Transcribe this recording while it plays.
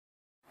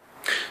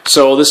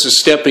So this is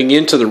stepping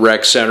into the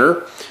rec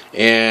center,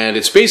 and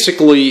it's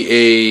basically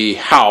a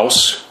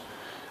house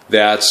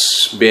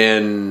that's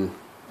been,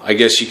 I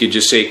guess you could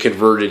just say,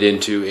 converted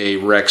into a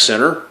rec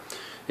center.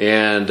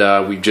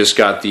 And we've just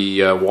got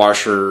the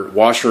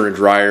washer and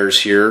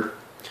dryers here,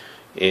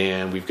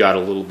 and we've got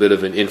a little bit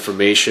of an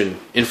information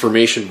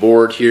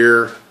board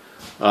here,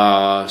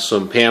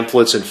 some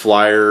pamphlets and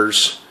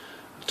flyers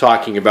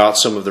talking about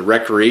some of the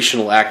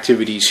recreational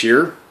activities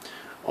here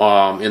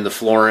in the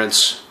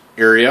Florence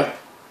area.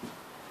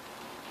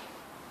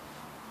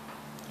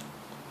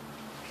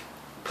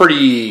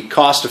 Pretty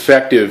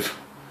cost-effective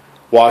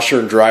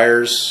washer and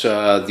dryers.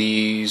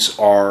 These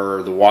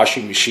are the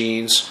washing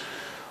machines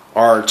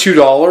are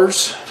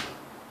 $2,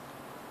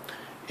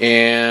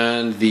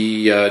 and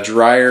the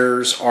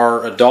dryers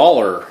are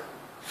 $1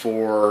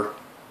 for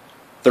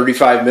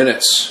 35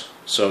 minutes.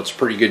 So it's a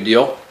pretty good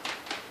deal.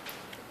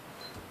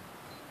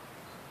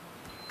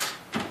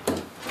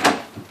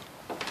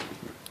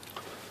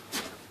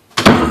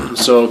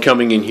 So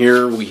coming in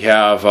here, we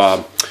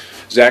have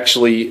it's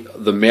actually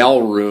the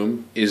mail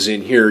room is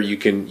in here. You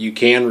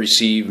can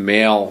receive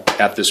mail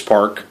at this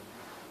park,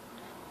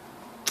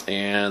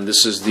 and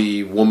this is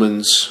the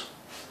woman's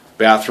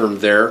bathroom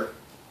there.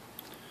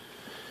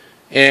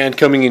 And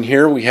coming in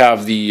here, we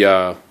have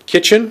the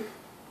kitchen.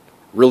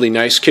 Really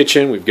nice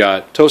kitchen. We've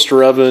got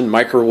toaster oven,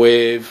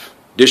 microwave,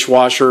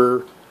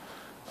 dishwasher,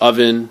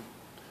 oven,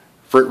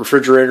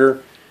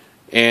 refrigerator,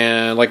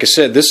 and like I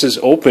said, this is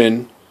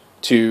open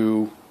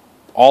to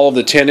all of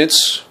the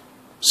tenants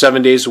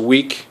 7 days a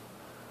week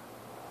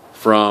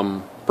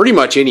from pretty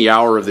much any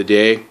hour of the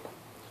day.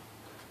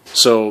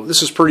 So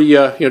this is pretty,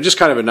 just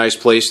kind of a nice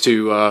place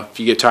to, if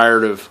you get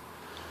tired of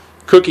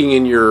cooking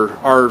in your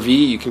RV,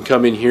 you can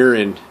come in here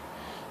and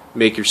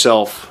make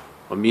yourself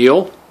a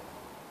meal.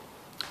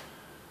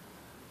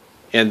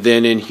 And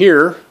then in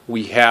here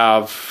we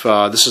have,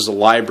 this is a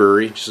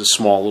library, just a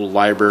small little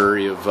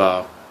library of,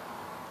 I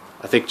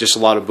think just a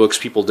lot of books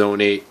people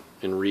donate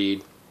and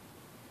read.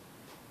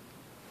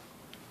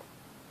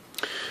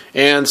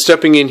 And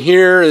stepping in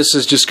here, this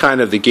is just kind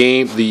of the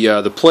game,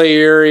 the play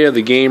area,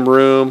 the game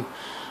room.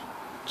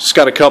 Just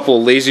got a couple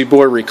of lazy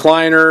boy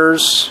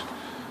recliners,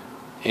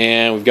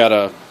 and we've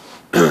got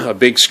a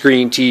big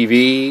screen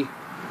TV.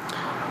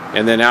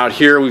 And then out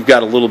here we've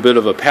got a little bit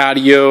of a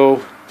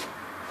patio,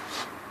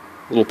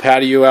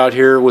 out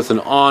here with an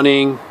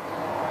awning.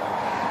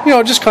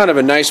 Just kind of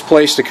a nice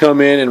place to come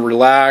in and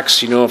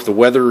relax. If the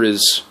weather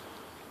is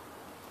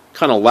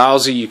kind of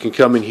lousy, you can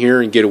come in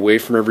here and get away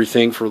from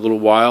everything for a little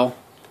while.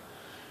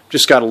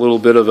 Just got a little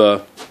bit of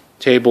a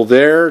table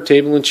there,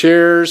 table and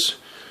chairs.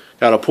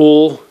 Got a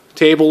pool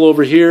table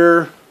over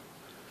here.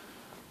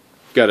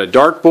 Got a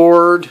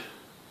dartboard.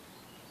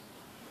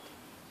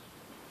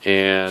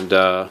 And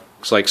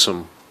looks like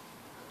some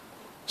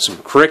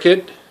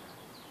cricket.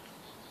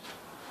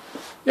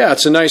 Yeah,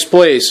 it's a nice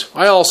place.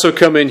 I also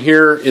come in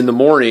here in the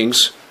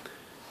mornings.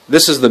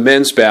 This is the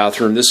men's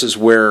bathroom. This is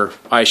where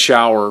I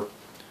shower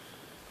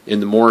in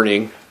the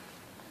morning.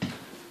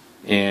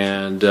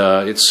 And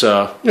it's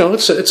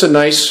a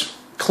nice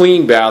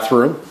clean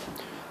bathroom.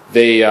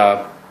 They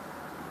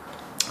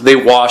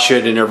wash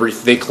it and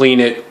everything. They clean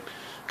it a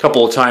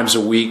couple of times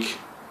a week,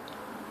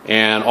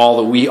 and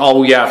all we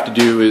have to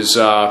do is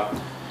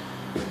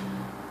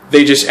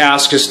they just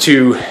ask us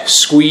to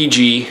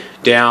squeegee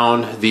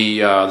down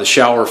the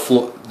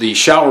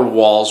shower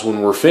walls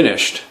when we're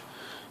finished.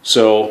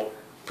 So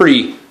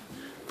pretty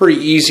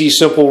easy,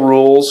 simple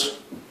rules.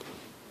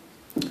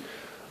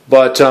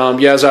 But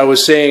as I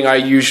was saying, I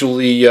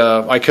usually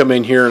I come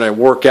in here and I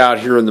work out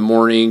here in the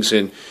mornings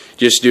and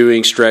just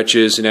doing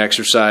stretches and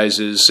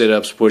exercises,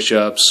 sit-ups,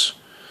 push-ups,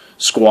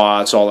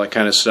 squats, all that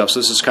kind of stuff.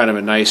 So this is kind of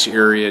a nice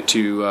area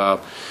to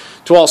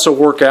also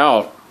work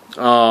out.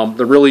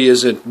 There really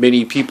isn't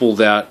many people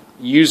that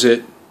use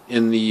it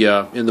in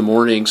the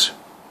mornings.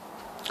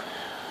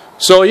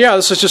 So yeah,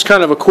 this is just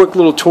kind of a quick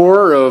little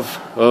tour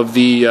of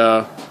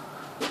the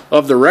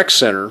rec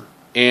center.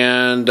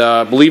 And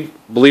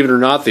believe it or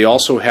not, they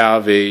also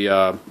have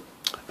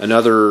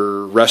another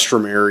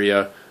restroom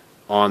area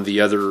on the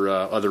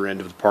other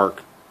end of the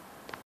park.